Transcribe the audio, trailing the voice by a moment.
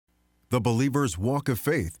The Believer's Walk of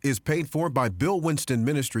Faith is paid for by Bill Winston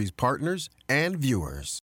Ministries partners and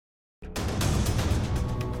viewers.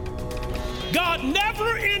 God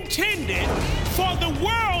never intended for the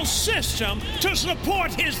world system to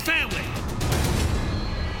support his family.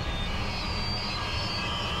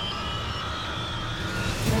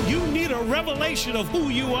 You need a revelation of who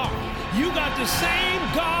you are. You got the same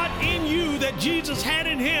God in you that Jesus had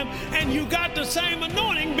in him, and you got the same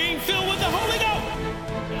anointing being filled with the Holy Ghost.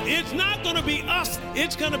 It's not going to be us.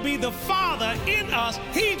 It's going to be the Father in us.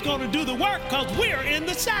 He's going to do the work because we're in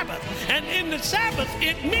the Sabbath. And in the Sabbath,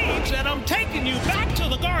 it means that I'm taking you back to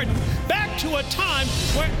the garden, back to a time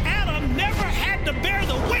where Adam never had to bear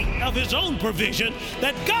the weight of his own provision,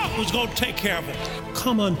 that God was going to take care of it.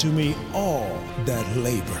 Come unto me all that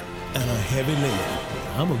labor and are heavy laden.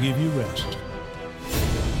 I'm going to give you rest.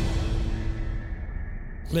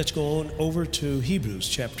 Let's go on over to Hebrews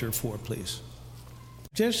chapter 4, please.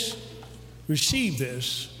 Just receive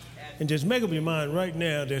this and just make up your mind right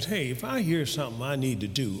now that, hey, if I hear something I need to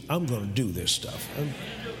do, I'm going to do this stuff.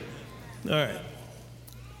 All right.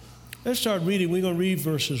 Let's start reading. We're going to read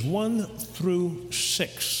verses 1 through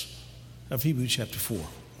 6 of Hebrews chapter 4.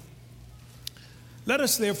 Let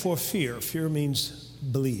us therefore fear. Fear means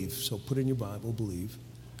believe. So put in your Bible, believe.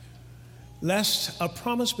 Lest a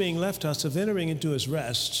promise being left us of entering into his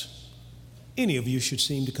rest, any of you should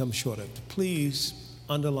seem to come short of it. Please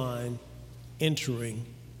underline entering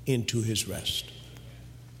into his rest.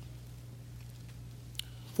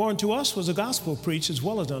 For unto us was the gospel preached as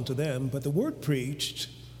well as unto them, but the word preached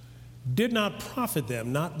did not profit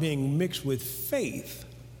them, not being mixed with faith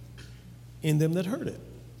in them that heard it.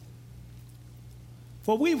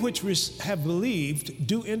 For we which have believed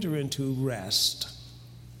do enter into rest.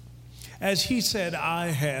 As he said, I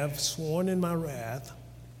have sworn in my wrath,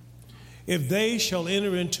 if they shall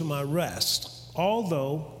enter into my rest,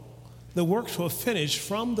 although the works were finished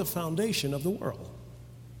from the foundation of the world.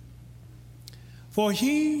 For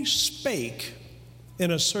he spake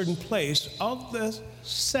in a certain place of the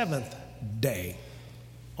seventh day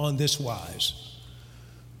on this wise,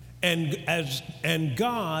 and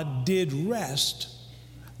God did rest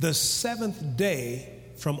the seventh day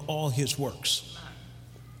from all his works.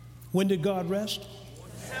 When did God rest?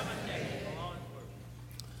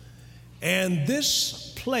 And this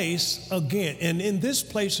place again, and in this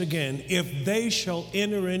place again, if they shall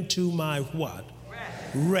enter into my what?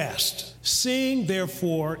 Rest. Seeing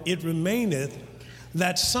therefore it remaineth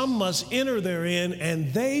that some must enter therein,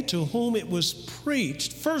 and they to whom it was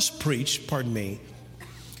first preached,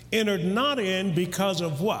 entered not in because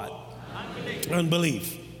of what?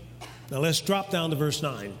 Unbelief. Now let's drop down to verse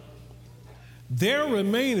 9. There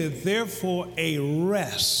remaineth therefore a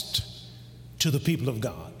rest to the people of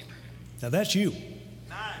God. Now that's you.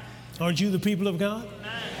 Aren't you the people of God?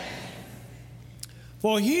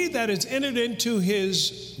 For he that is entered into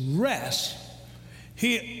his rest,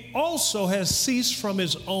 he also has ceased from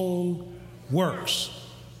his own works,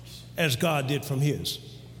 as God did from his.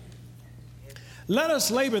 Let us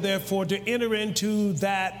labor therefore to enter into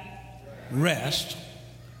that rest,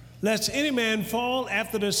 lest any man fall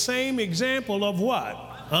after the same example of what?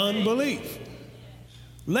 Unbelief.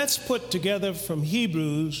 Let's put together from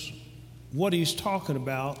Hebrews what he's talking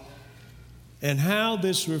about and how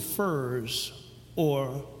this refers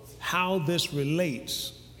or how this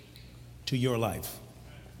relates to your life.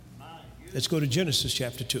 Let's go to Genesis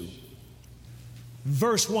chapter 2.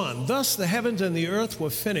 Verse 1, thus the heavens and the earth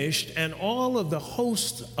were finished, and all of the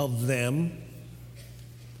host of them.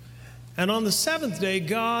 And on the seventh day,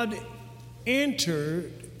 God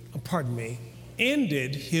ended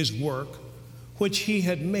his work which he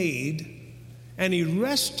had made, and he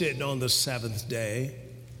rested on the seventh day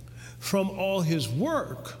from all his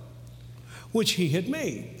work which he had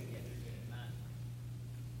made.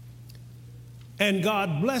 And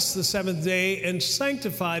God blessed the seventh day and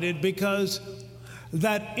sanctified it, because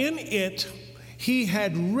that in it he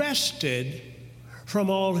had rested from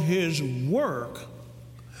all his work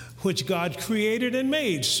which God created and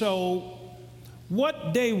made. So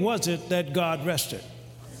what day was it that God rested?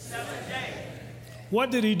 The seventh day. What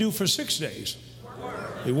did he do for 6 days?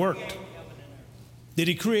 He worked. Did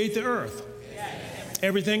he create the earth? Yes.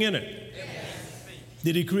 Everything in it? Yes.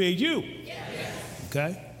 Did he create you? Yes.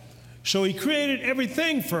 Okay. So he created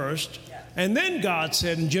everything first, and then God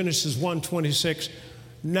said in Genesis 1:26,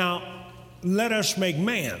 now let us make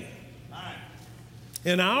man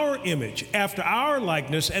in our image, after our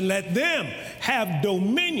likeness, and let them have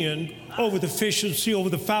dominion over the fish of the sea, over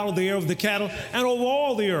the fowl of the air, over the cattle, and over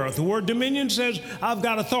all the earth. The word dominion says, I've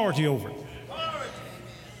got authority over it.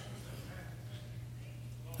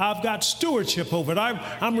 I've got stewardship over it.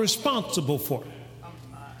 I'm responsible for it.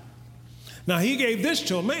 Now, he gave this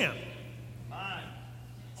to a man.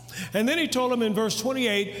 And then he told them in verse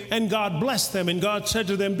 28, and God blessed them, and God said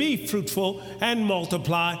to them, be fruitful and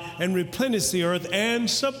multiply and replenish the earth and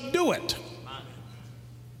subdue it.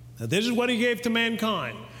 Now, this is what he gave to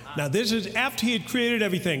mankind. Now, this is after he had created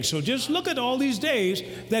everything. So just look at all these days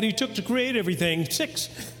that he took to create everything, 6.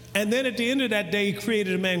 And then at the end of that day, he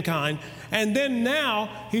created mankind. And then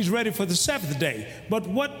now he's ready for the 7th day. But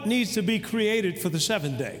what needs to be created for the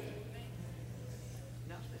 7th day?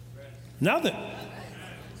 Nothing.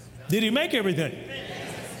 Did he make everything?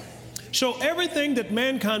 So everything that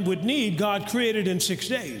mankind would need, God created in 6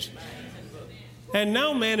 days. And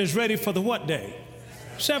now man is ready for the what day?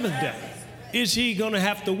 7th day. Is he going to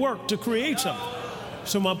have to work to create something?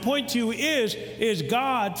 So my point to you is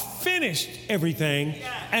God finished everything,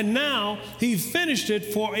 and now he finished it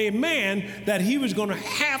for a man that he was going to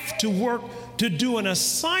have to work to do an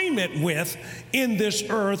assignment with in this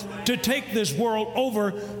earth, to take this world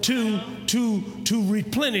over, to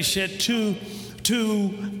replenish it, to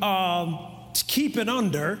keep it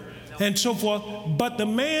under, and so forth. But the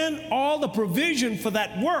man, all the provision for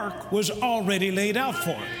that work was already laid out for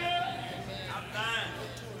him.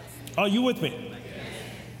 Are you with me?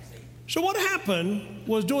 So what happened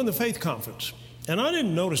was during the faith conference, and I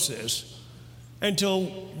didn't notice this until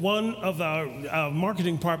one of our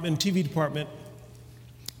marketing department, TV department,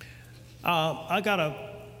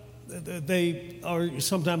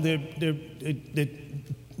 sometimes they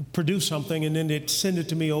produce something and then they'd send it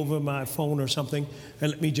to me over my phone or something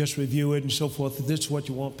and let me just review it and so forth. This is what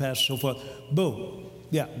you want, Pastor, so forth. Boom.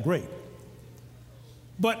 Yeah, great.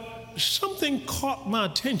 But something caught my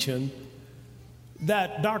attention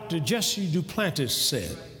that Dr. Jesse Duplantis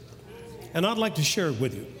said, and I'd like to share it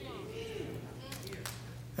with you.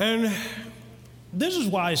 And this is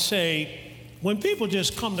why I say, when people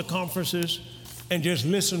just come to conferences and just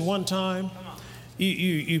listen one time,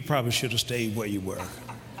 you probably should have stayed where you were,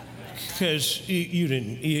 because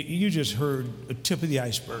you just heard the tip of the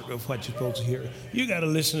iceberg of what you're supposed to hear. You got to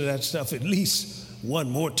listen to that stuff at least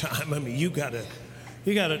one more time. I mean, you got to.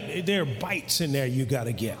 There are bites in there you got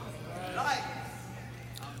to get.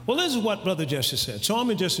 Well, this is what Brother Jesse said. So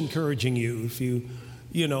I'm just encouraging you, if you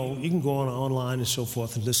can go online and so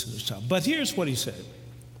forth and listen to stuff. But here's what he said.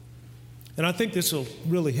 And I think this will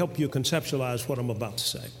really help you conceptualize what I'm about to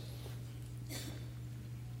say.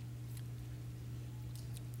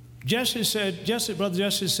 Brother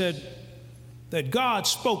Jesse said that God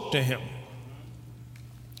spoke to him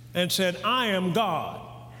and said, I am God.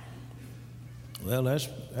 Well, that's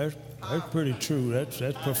pretty true. That's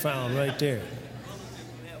profound right there.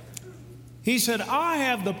 He said, I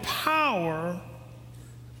have the power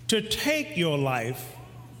to take your life,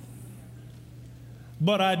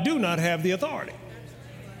 but I do not have the authority.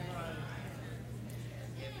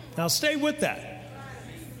 Now stay with that.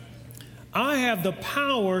 I have the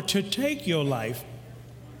power to take your life,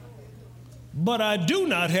 but I do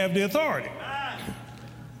not have the authority.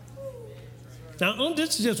 Now,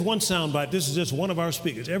 this is just one soundbite. This is just one of our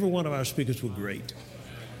speakers. Every one of our speakers were great.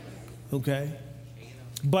 Okay?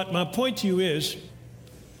 But my point to you is,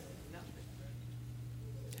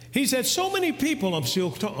 he said, so many people, I'm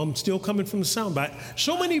still coming from the soundbite,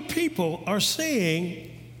 so many people are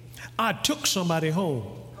saying, I took somebody home.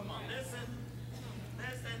 Come on, listen.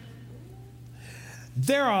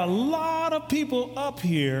 There are a lot of people up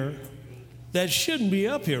here that shouldn't be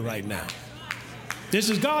up here right now. This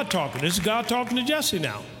is God talking. This is God talking to Jesse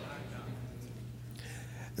now.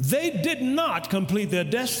 They did not complete their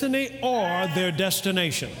destiny or their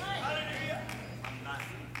destination.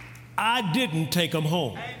 I didn't take them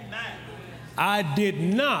home. I did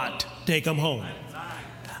not take them home.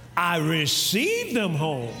 I received them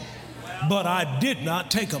home, but I did not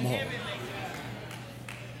take them home.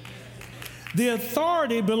 The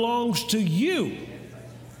authority belongs to you,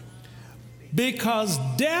 because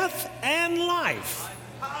death and life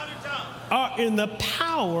are in the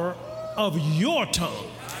power of your tongue.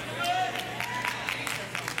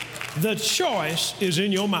 The choice is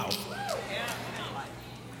in your mouth.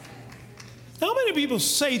 How many people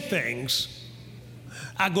say things?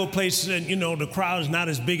 I go places and, the crowd is not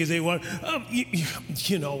as big as they want.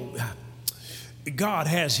 God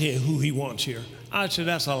has here who he wants here. I said,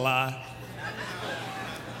 that's a lie.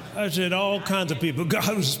 I said, all kinds of people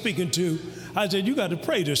God was speaking to. I said, you got to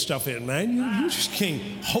pray this stuff in, man. You just can't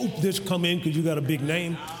hope this come in because you got a big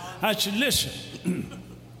name. I said, listen.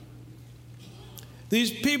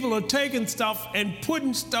 These people are taking stuff and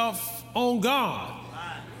putting stuff on God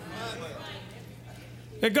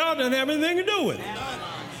that God doesn't have anything to do with it.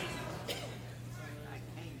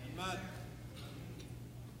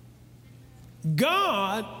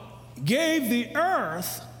 God gave the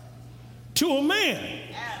earth to a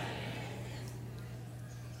man.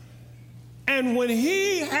 And when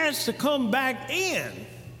he has to come back in,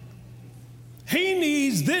 he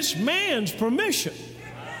needs this man's permission.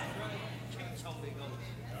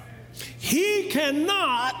 He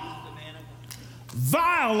cannot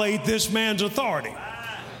violate this man's authority.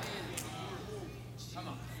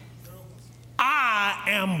 I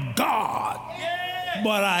am God,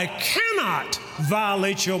 but I cannot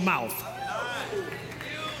violate your mouth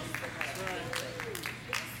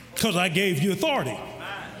because I gave you authority.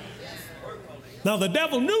 Now, the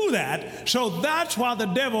devil knew that, so that's why the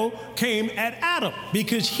devil came at Adam,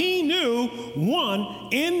 because he knew, one,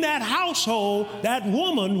 in that household, that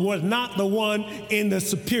woman was not the one in the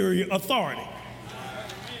superior authority.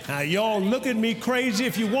 Now, y'all look at me crazy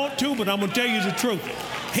if you want to, but I'm going to tell you the truth.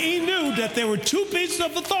 He knew that there were two pieces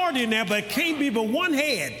of authority in there, but it can't be but one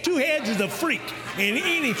head. Two heads is a freak in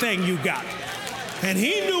anything you got. And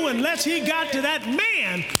he knew unless he got to that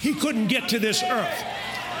man, he couldn't get to this earth.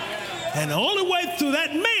 And the only way through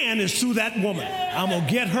that man is through that woman. I'm going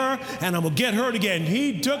to get her, and I'm going to get her again.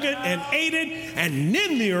 He took it and ate it, and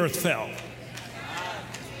then the earth fell.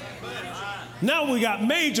 Now we got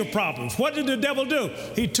major problems. What did the devil do?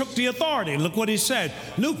 He took the authority. Look what he said.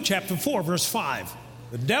 Luke chapter 4, verse 5.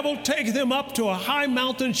 The devil taketh him up to a high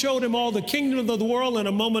mountain, showed him all the kingdom of the world in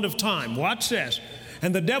a moment of time. Watch this.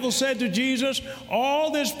 And the devil said to Jesus, all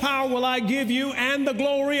this power will I give you, and the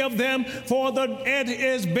glory of them, for it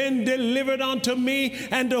has been delivered unto me,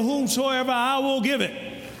 and to whomsoever I will give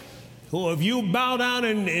it. For if you bow down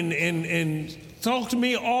and talk to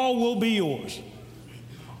me, all will be yours.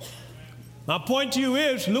 My point to you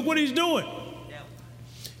is, look what he's doing.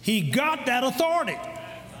 He got that authority.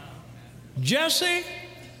 Jesse,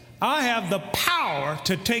 I have the power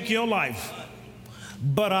to take your life,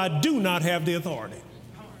 but I do not have the authority.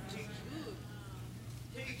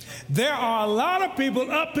 There are a lot of people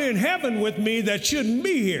up in heaven with me that shouldn't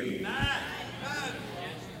be here.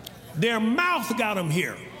 Their mouth got them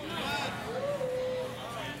here.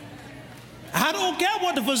 I don't care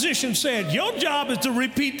what the physician said. Your job is to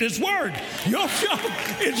repeat this word. Your job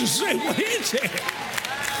is to say what he said.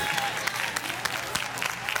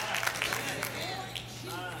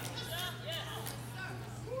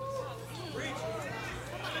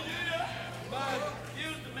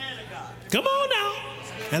 Come on now.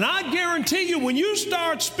 And I guarantee you, when you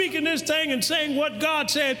start speaking this thing and saying what God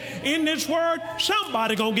said in this word,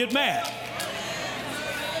 somebody gonna get mad.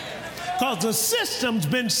 Because the system's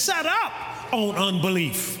been set up on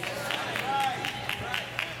unbelief.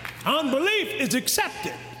 Unbelief is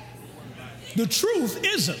accepted. The truth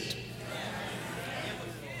isn't.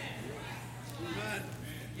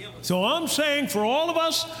 So I'm saying for all of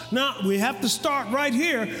us, now we have to start right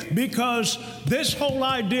here, because this whole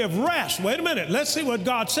idea of rest, wait a minute, let's see what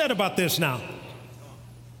God said about this now.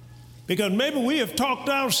 Because maybe we have talked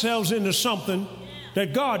ourselves into something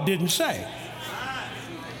that God didn't say.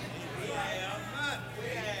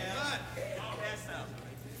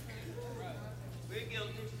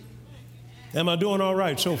 Am I doing all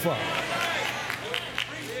right so far?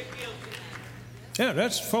 Yeah,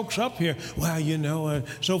 that's folks up here, well, you know, and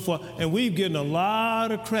so forth. And we've given a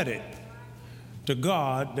lot of credit to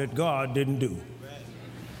God that God didn't do.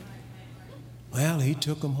 Well, he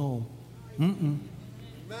took them home.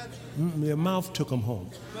 Their mouth took them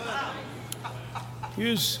home.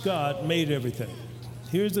 Here's God made everything.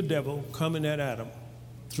 Here's the devil coming at Adam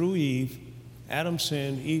through Eve. Adam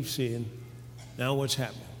sinned, Eve sinned. Now what's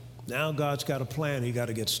happening? Now God's got a plan he got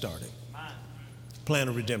to get started. Plan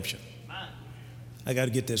of redemption. I got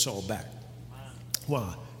to get this all back.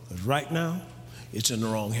 Why? Because right now, it's in the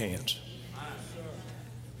wrong hands.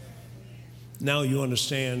 Now you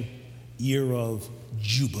understand year of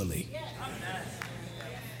Jubilee.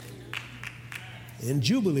 In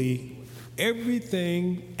Jubilee,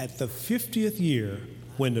 everything at the 50th year,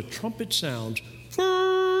 when the trumpet sounds,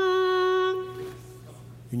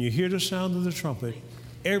 when you hear the sound of the trumpet,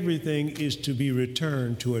 everything is to be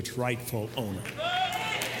returned to its rightful owner.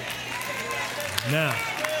 Now,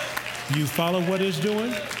 you follow what it's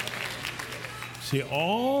doing? See,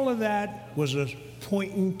 all of that was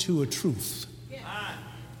pointing to a truth.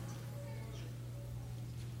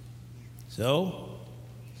 So,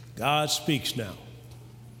 God speaks now.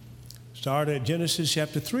 Start at Genesis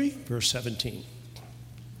chapter 3, verse 17.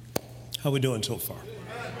 How are we doing so far?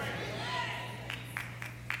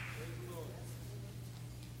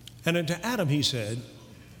 And unto Adam he said,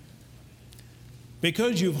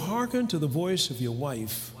 because you've hearkened to the voice of your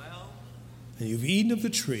wife, and you've eaten of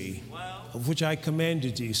the tree of which I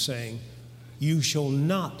commanded thee, saying, you shall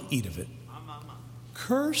not eat of it.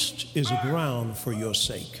 Cursed is the ground for your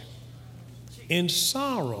sake. In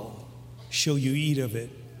sorrow shall you eat of it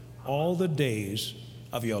all the days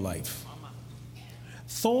of your life.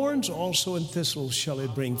 Thorns also and thistles shall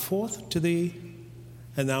it bring forth to thee,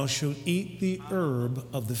 and thou shalt eat the herb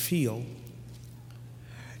of the field.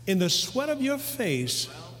 In the sweat of your face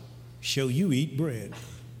shall you eat bread.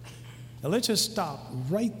 Now let's just stop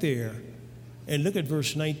right there and look at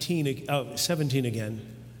verse 17 again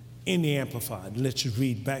in the Amplified. Let's just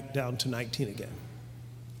read back down to 19 again.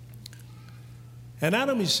 And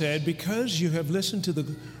Adam, he said, because you have listened to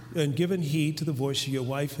and given heed to the voice of your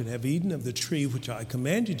wife, and have eaten of the tree which I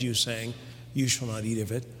commanded you, saying, you shall not eat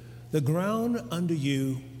of it, the ground under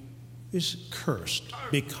you is cursed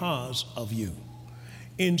because of you.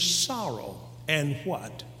 In sorrow and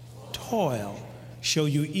what? Toil shall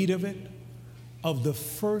you eat of it, of the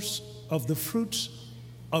first of the fruits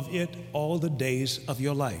of it all the days of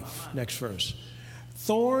your life. Next verse.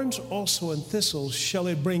 Thorns also and thistles shall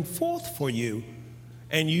it bring forth for you,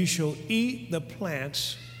 and you shall eat the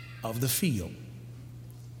plants of the field.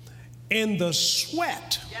 In the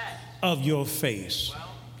sweat of your face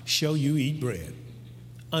shall you eat bread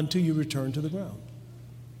until you return to the ground.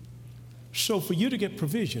 So for you to get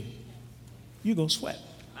provision, you're going to sweat.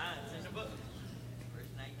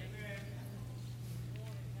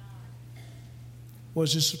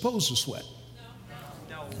 Was it supposed to sweat?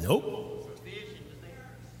 Nope.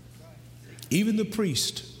 Even the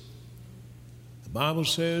priest, the Bible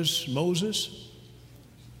says, Moses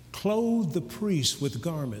clothed the priests with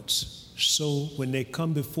garments, so when they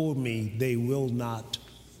come before me, they will not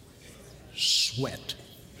sweat.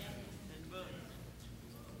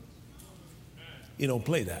 You don't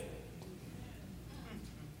play that.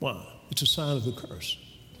 Why? It's a sign of the curse.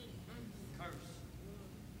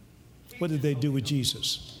 What did they do with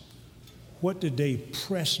Jesus? What did they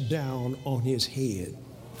press down on his head?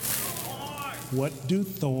 What do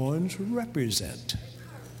thorns represent?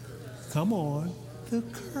 Come on, the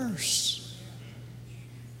curse.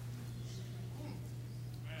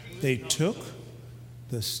 They took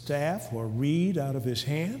the staff or reed out of his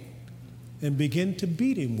hand and began to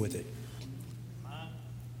beat him with it.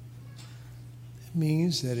 It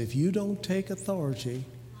means that if you don't take authority,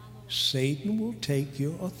 Satan will take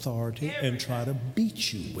your authority and try to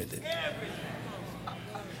beat you with it.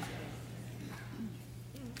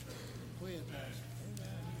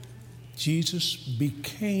 Jesus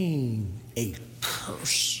became a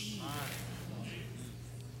curse.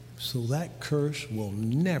 So that curse will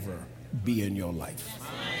never be in your life.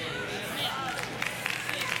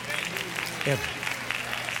 Ever.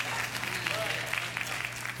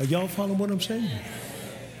 Are y'all following what I'm saying?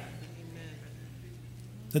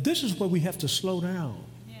 That this is where we have to slow down.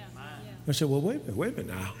 I said, well, wait a minute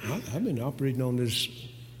now. I've been operating on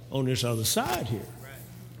this other side here.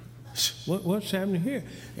 What's happening here?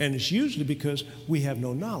 And it's usually because we have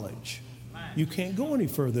no knowledge. You can't go any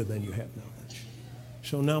further than you have knowledge.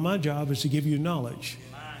 So now my job is to give you knowledge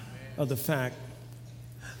of the fact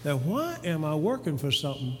that why am I working for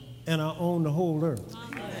something and I own the whole earth?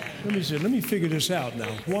 Let me figure this out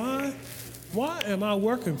now. Why am I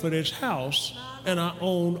working for this house and I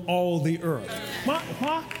own all the earth?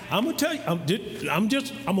 Why? I'm gonna tell you. I'm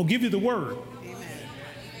gonna give you the word.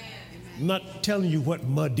 I'm not telling you what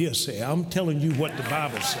Madea said. I'm telling you what the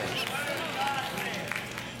Bible says.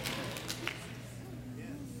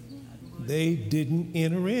 They didn't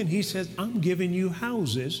enter in. He says, I'm giving you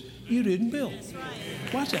houses you didn't build.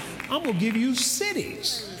 Watch that. I'm going to give you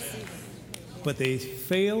cities. But they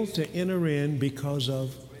failed to enter in because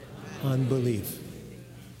of unbelief.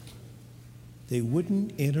 They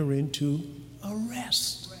wouldn't enter into a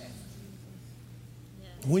rest.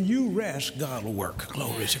 When you rest, God will work.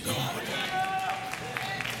 Glory to God.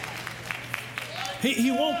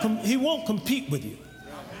 He won't compete with you.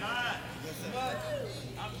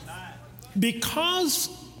 Because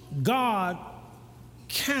God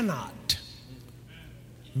cannot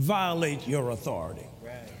violate your authority.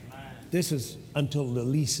 This is until the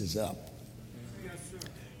lease is up.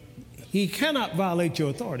 He cannot violate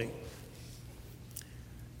your authority.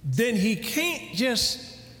 Then he can't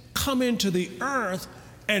just come into the earth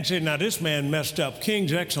and say, now this man messed up.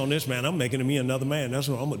 King's X on this man. I'm making me another man. That's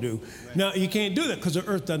what I'm going to do. Now, you can't do that because the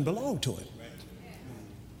earth doesn't belong to him.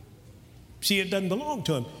 See, it doesn't belong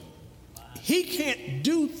to him. He can't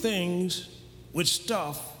do things with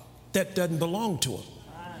stuff that doesn't belong to him.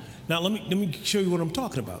 Now, let me show you what I'm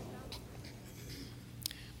talking about.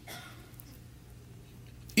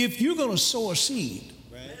 If you're going to sow a seed,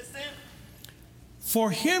 for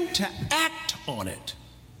him to act on it,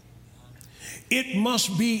 it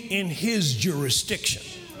must be in his jurisdiction.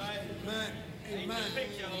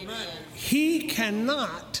 he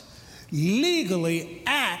cannot legally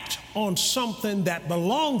act on something that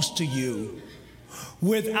belongs to you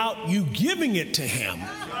without you giving it to him.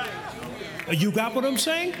 You got what I'm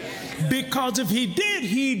saying? Because if he did,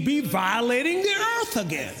 he'd be violating the earth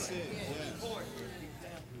again.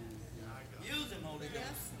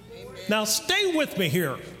 Now stay with me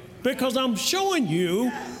here, because I'm showing you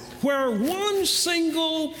where one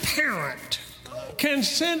single parent can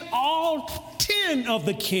send all 10 of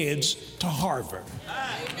the kids to Harvard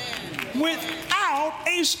without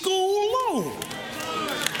a school loan.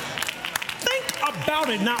 Think about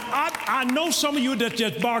it. Now, I know some of you that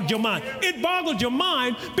just boggled your mind. It boggled your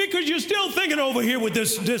mind because you're still thinking over here with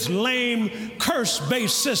this lame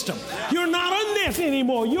curse-based system. You're not on this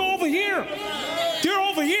anymore. You're over here. You're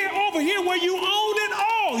over here where you own it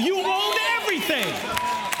all. You own everything.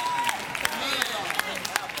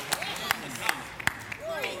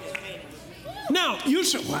 Now, you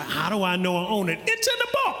say, well, how do I know I own it? It's in the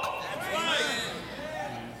book.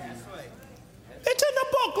 It's in the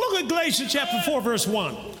book. Look at Galatians chapter 4, verse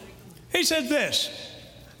 1. He says this,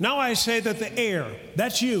 now I say that the heir,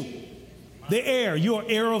 that's you, the heir, you're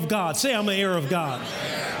heir of God. Say, I'm an heir of God.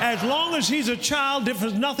 As long as he's a child,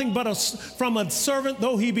 differs nothing but from a servant,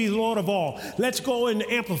 though he be Lord of all. Let's go in the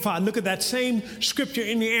Amplified. Look at that same scripture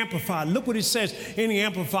in the Amplified. Look what it says in the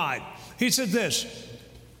Amplified. He said this,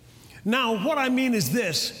 now what I mean is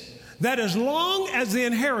this, that as long as the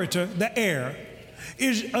inheritor, the heir,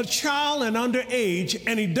 is a child and underage,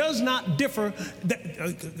 and he does not differ,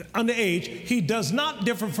 underage, he does not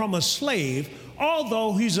differ from a slave,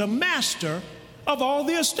 although he's a master of all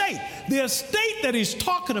the estate. The estate that he's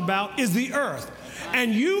talking about is the earth,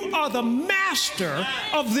 and you are the master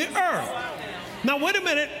of the earth. Now, wait a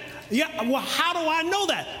minute. Yeah, well, how do I know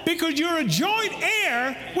that? Because you're a joint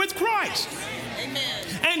heir with Christ. Amen.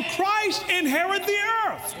 And Christ inherited the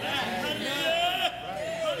earth.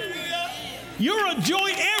 You're a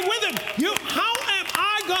joint heir with him. How am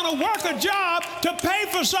I going to work a job to pay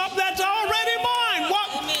for something that's already mine?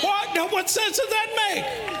 What sense does that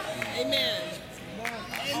make?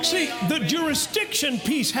 Amen. See, the jurisdiction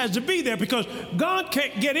piece has to be there because God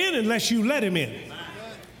can't get in unless you let him in.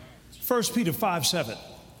 1 Peter 5:7.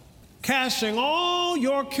 Casting all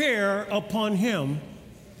your care upon him,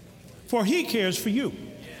 for he cares for you.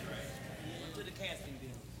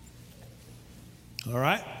 All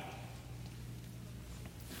right?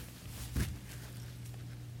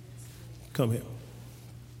 Come here.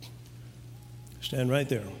 Stand right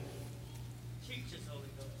there.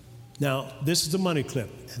 Now, this is the money clip,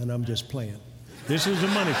 and I'm just playing. This is the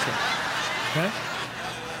money clip. Okay?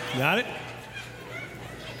 Got it?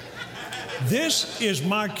 This is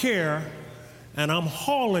my care, and I'm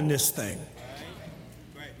hauling this thing.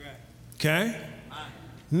 Okay?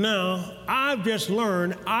 Now, I've just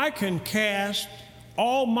learned I can cast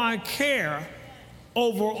all my care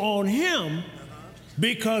over on him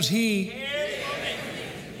because he...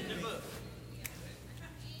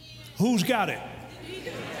 Who's got it?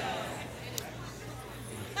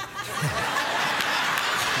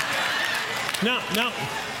 Now,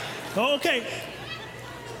 okay.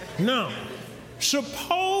 Now,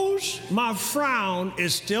 suppose my frown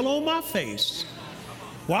is still on my face.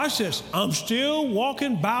 Watch this. I'm still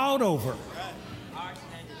walking bowed over.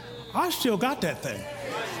 I still got that thing.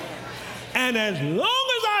 And as long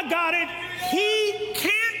as I got it, he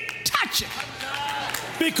can't touch it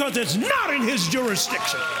because it's not in his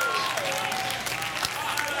jurisdiction.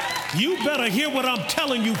 You better hear what I'm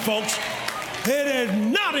telling you, folks. It is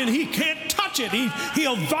not in, he can't touch it.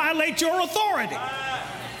 He'll violate your authority.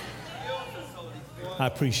 I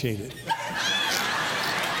appreciate it.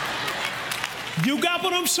 You got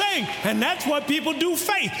what I'm saying? And that's what people do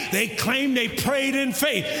faith. They claim they prayed in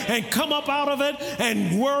faith and come up out of it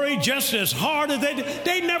and worry just as hard as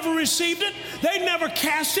they never received it. They never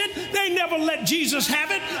cast it. They never let Jesus have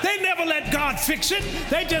it. They never let God fix it.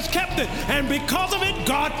 They just kept it. And because of it,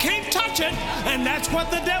 God can't touch it. And that's what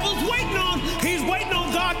the devil's waiting on. He's waiting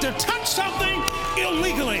on God to touch something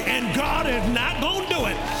illegally. And God is not going to do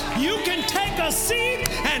it. You can take a seed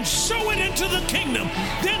and sow it into the kingdom.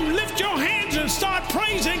 Then lift your hands and start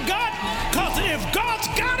praising God, because if God's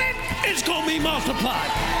got it, it's going to be multiplied.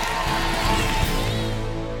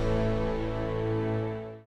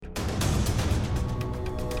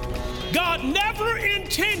 God never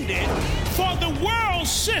intended for the world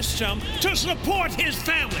system to support his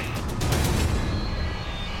family.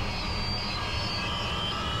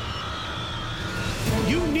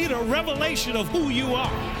 You need a revelation of who you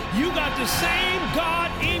are. You got the same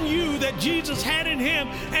God in you that Jesus had in him,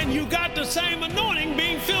 and you got the same anointing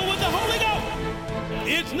being filled with the Holy Ghost.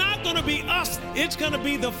 It's not going to be us. It's going to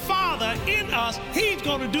be the Father in us. He's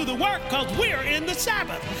going to do the work because we're in the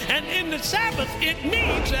Sabbath. And in the Sabbath, it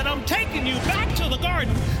means that I'm taking you back to the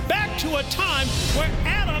garden, back to a time where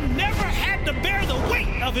Adam never had to bear the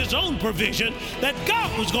weight of his own provision, that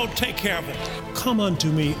God was going to take care of it. Come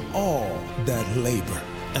unto me all that labor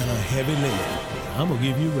and are heavy laden. I'm going to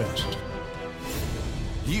give you rest.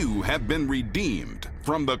 You have been redeemed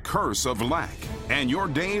from the curse of lack, and your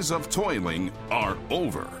days of toiling are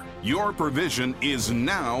over. Your provision is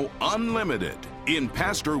now unlimited in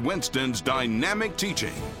Pastor Winston's dynamic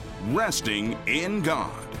teaching, Resting in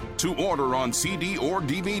God. To order on CD or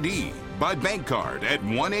DVD, by bank card at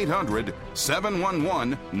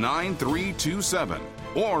 1-800-711-9327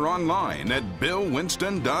 or online at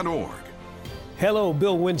billwinston.org. Hello,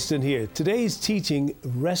 Bill Winston here. Today's teaching,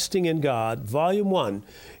 Resting in God, Volume 1,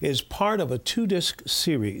 is part of a 2-disc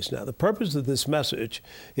series. Now, the purpose of this message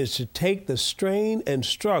is to take the strain and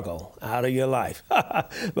struggle out of your life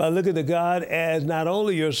by looking to God as not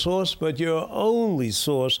only your source, but your only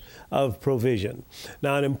source of provision.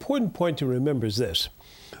 Now, an important point to remember is this.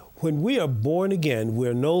 When we are born again,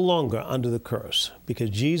 we're no longer under the curse because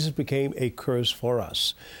Jesus became a curse for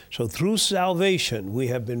us. So through salvation, we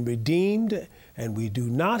have been redeemed and we do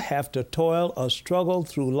not have to toil or struggle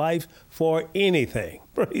through life for anything.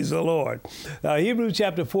 Praise the Lord. Now, Hebrews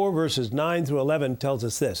chapter 4, verses 9 through 11 tells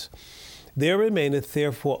us this. There remaineth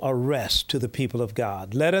therefore a rest to the people of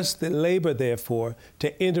God. Let us labor therefore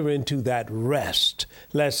to enter into that rest,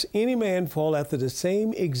 lest any man fall after the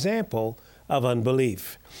same example of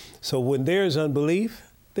unbelief. So when there is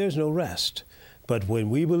unbelief, there's no rest. But when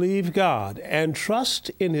we believe God and trust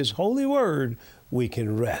in His holy word, we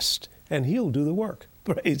can rest, and He'll do the work.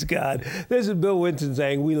 Praise God. This is Bill Winston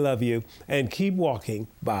saying we love you and keep walking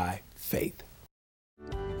by faith.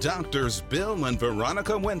 Doctors Bill and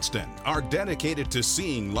Veronica Winston are dedicated to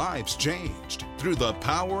seeing lives changed through the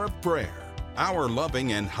power of prayer. Our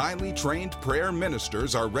loving and highly trained prayer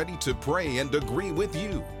ministers are ready to pray and agree with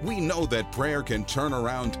you. We know that prayer can turn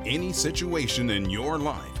around any situation in your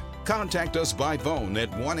life. Contact us by phone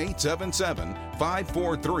at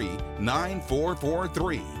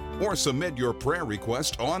 1-877-543-9443 or submit your prayer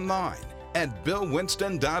request online at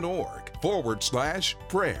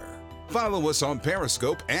billwinston.org/prayer. Follow us on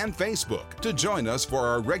Periscope and Facebook to join us for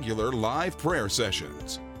our regular live prayer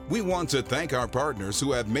sessions. We want to thank our partners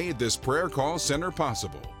who have made this prayer call center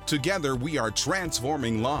possible. Together, we are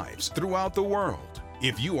transforming lives throughout the world.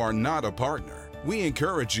 If you are not a partner, we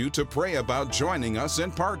encourage you to pray about joining us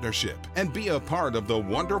in partnership and be a part of the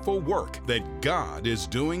wonderful work that God is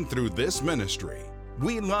doing through this ministry.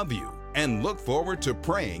 We love you and look forward to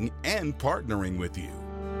praying and partnering with you.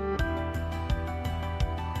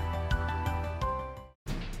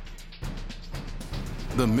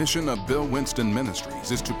 The mission of Bill Winston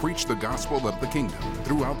Ministries is to preach the gospel of the kingdom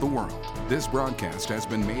throughout the world. This broadcast has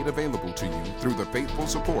been made available to you through the faithful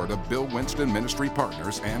support of Bill Winston Ministry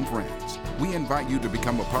partners and friends. We invite you to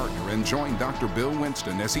become a partner and join Dr. Bill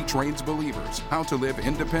Winston as he trains believers how to live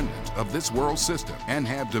independent of this world system and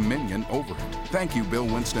have dominion over it. Thank you, Bill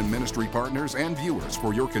Winston Ministry partners and viewers,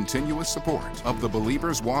 for your continuous support of the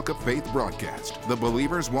Believer's Walk of Faith broadcast. The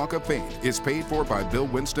Believer's Walk of Faith is paid for by Bill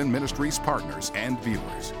Winston Ministries partners and viewers.